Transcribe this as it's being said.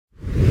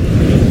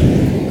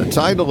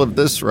title of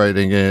this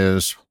writing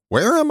is,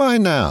 Where Am I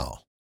Now?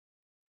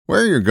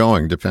 Where you're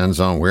going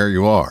depends on where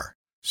you are,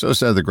 so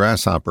said the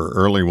grasshopper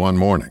early one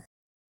morning.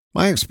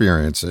 My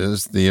experience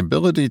is the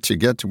ability to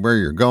get to where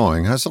you're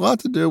going has a lot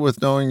to do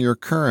with knowing your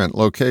current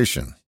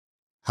location.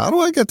 How do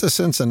I get to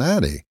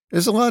Cincinnati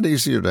is a lot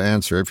easier to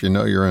answer if you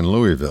know you're in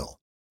Louisville.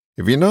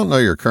 If you don't know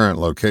your current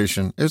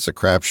location, it's a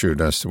crapshoot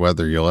as to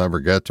whether you'll ever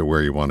get to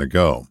where you want to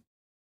go.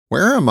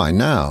 Where am I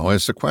now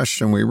is a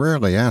question we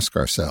rarely ask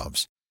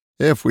ourselves.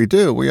 If we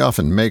do, we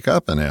often make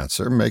up an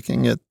answer,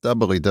 making it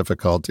doubly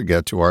difficult to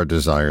get to our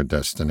desired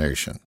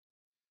destination.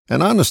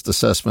 An honest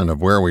assessment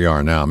of where we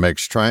are now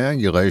makes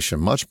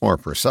triangulation much more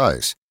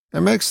precise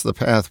and makes the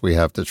path we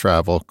have to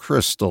travel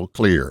crystal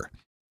clear.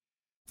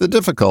 The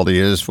difficulty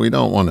is we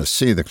don't want to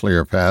see the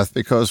clear path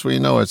because we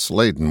know it's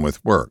laden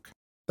with work.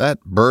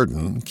 That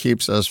burden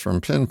keeps us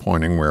from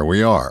pinpointing where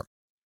we are.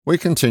 We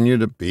continue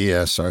to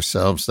BS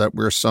ourselves that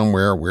we're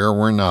somewhere where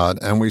we're not,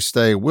 and we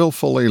stay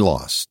willfully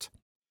lost.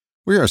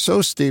 We are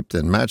so steeped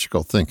in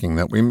magical thinking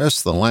that we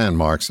miss the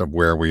landmarks of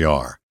where we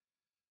are.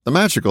 The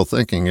magical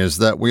thinking is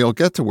that we'll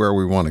get to where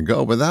we want to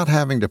go without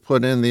having to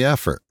put in the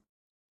effort.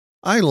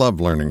 I love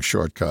learning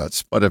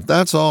shortcuts, but if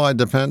that's all I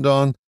depend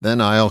on,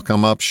 then I'll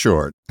come up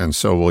short, and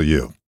so will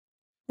you.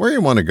 Where you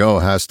want to go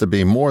has to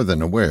be more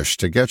than a wish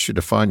to get you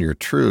to find your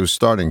true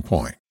starting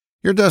point.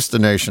 Your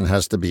destination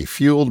has to be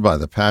fueled by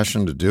the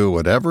passion to do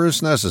whatever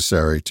is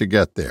necessary to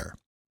get there.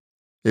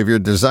 If your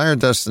desired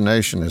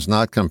destination is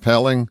not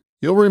compelling,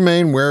 you'll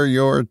remain where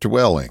you're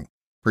dwelling,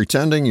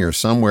 pretending you're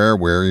somewhere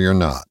where you're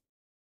not.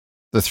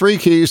 The 3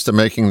 keys to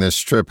making this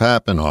trip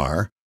happen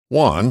are: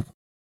 1.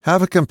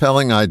 Have a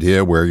compelling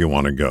idea where you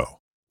want to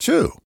go.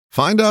 2.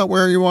 Find out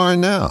where you are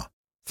now.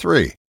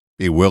 3.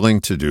 Be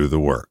willing to do the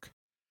work.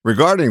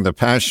 Regarding the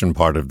passion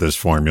part of this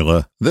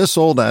formula, this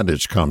old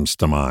adage comes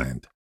to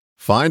mind.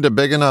 Find a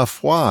big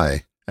enough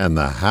why, and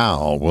the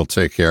how will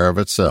take care of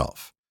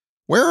itself.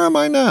 Where am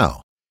I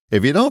now?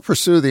 If you don't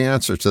pursue the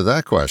answer to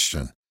that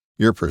question,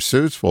 your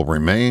pursuits will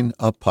remain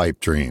a pipe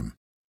dream.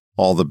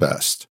 All the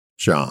best,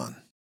 John.